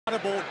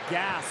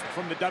Gasp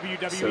from the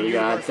WWE. So we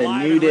got the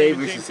New Day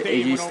versus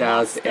AJ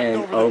Styles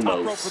and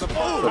Omos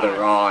for the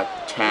Raw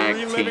Tag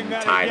Team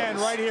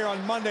titles. Right here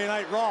on Monday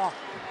Night Raw.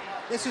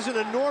 This is an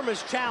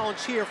enormous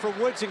challenge here for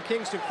Woods and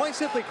Kingston. Quite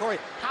simply, Corey,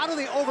 how do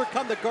they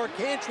overcome the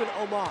gargantuan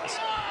Omos?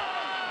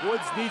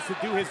 Woods needs to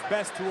do his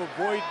best to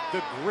avoid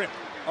the grip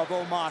of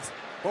Omos.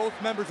 Both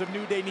members of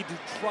New Day need to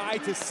try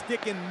to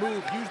stick and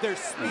move, use their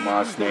speed.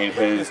 Omos made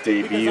his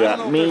debut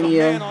at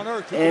Mania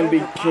and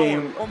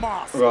became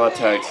Raw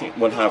Tag Team,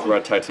 one-half Raw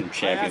Tag Team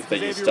champions. They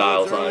used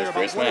Styles on his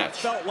first match. It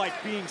felt like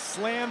being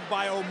slammed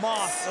by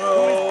Omos,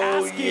 who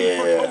is asking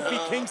for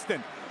Kofi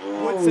Kingston.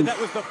 Woods said that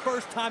was the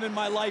first time in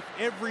my life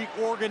every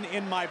organ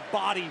in my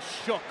body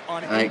shook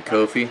on him. All right,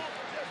 Kofi.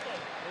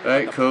 All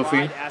right,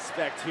 Kofi.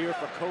 Aspect here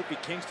for Kofi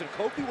Kingston.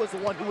 Kofi was the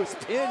one who was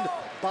pinned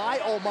by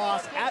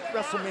Omos at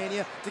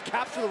WrestleMania to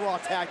capture the Raw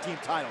Tag Team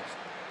titles.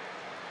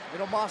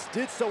 And Omos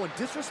did so in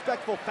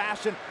disrespectful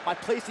fashion by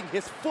placing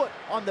his foot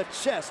on the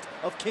chest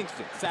of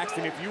Kingston.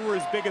 Saxton, if you were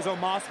as big as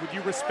Omos, would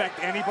you respect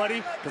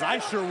anybody? Because I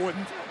sure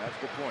wouldn't. That's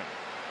a good point.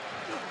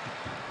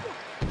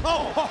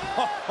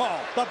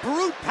 The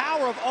brute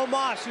power of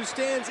Omos, who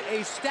stands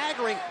a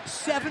staggering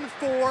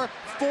 7'4",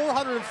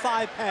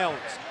 405 pounds.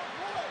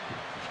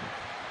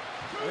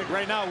 I think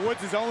right now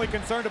Woods is only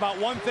concerned about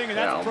one thing, and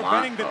that's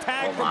preventing the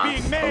tag from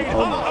being made.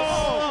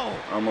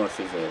 Omos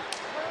is a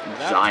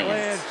that giant.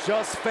 Plan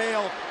just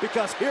failed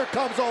because here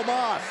comes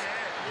Omos.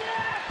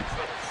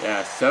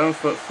 Yeah,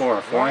 7'4",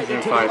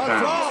 405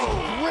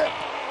 pounds. Rip.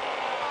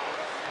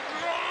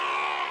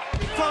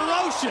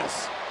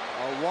 Ferocious.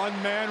 A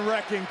one-man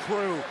wrecking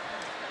crew.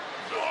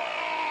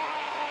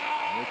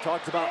 We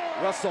talked about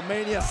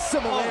WrestleMania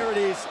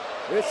similarities.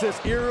 This is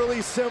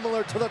eerily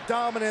similar to the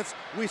dominance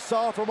we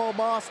saw from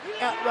Omos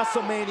at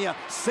WrestleMania,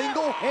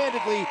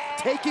 single-handedly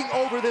taking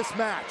over this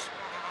match.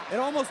 It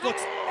almost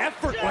looks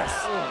effortless.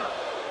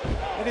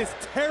 It is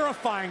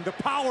terrifying, the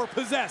power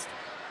possessed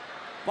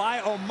by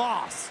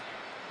Omos.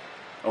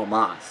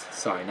 Omos,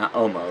 sorry, not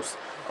Omos.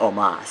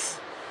 Omos.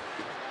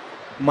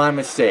 My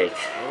mistake.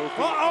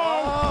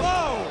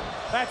 Whoa!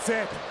 That's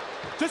it.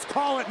 Just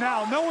call it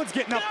now. No one's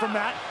getting up from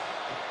that.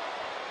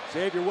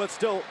 Xavier Woods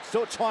still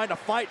trying to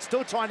fight,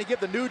 still trying to give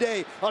the New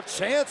Day a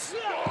chance.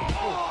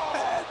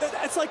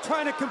 It's like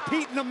trying to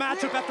compete in a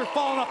matchup after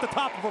falling off the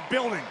top of a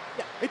building.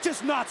 It's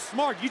just not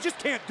smart. You just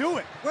can't do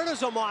it. Where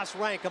does Omos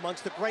rank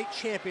amongst the great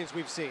champions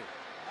we've seen?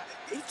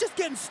 He's just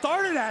getting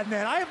started at,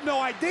 man. I have no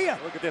idea.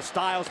 Look at this,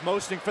 Styles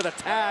motioning for the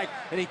tag,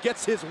 and he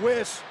gets his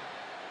wish.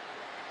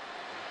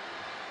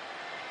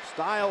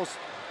 Styles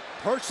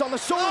perched on the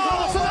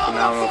shoulders.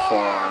 Phenomenal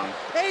forearm.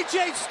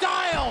 AJ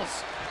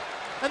Styles.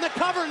 And the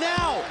cover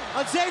now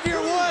on Xavier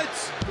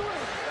Woods.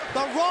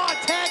 The Raw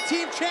Tag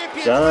Team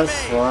Champions.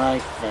 Just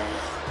like that.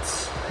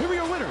 Here are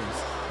your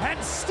winners,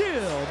 and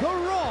still the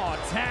Raw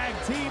Tag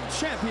Team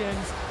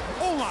Champions,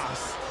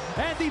 Omos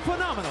and the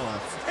phenomenal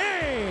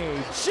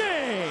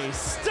AJ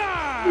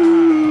Styles.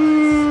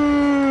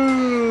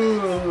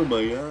 Oh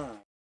my God.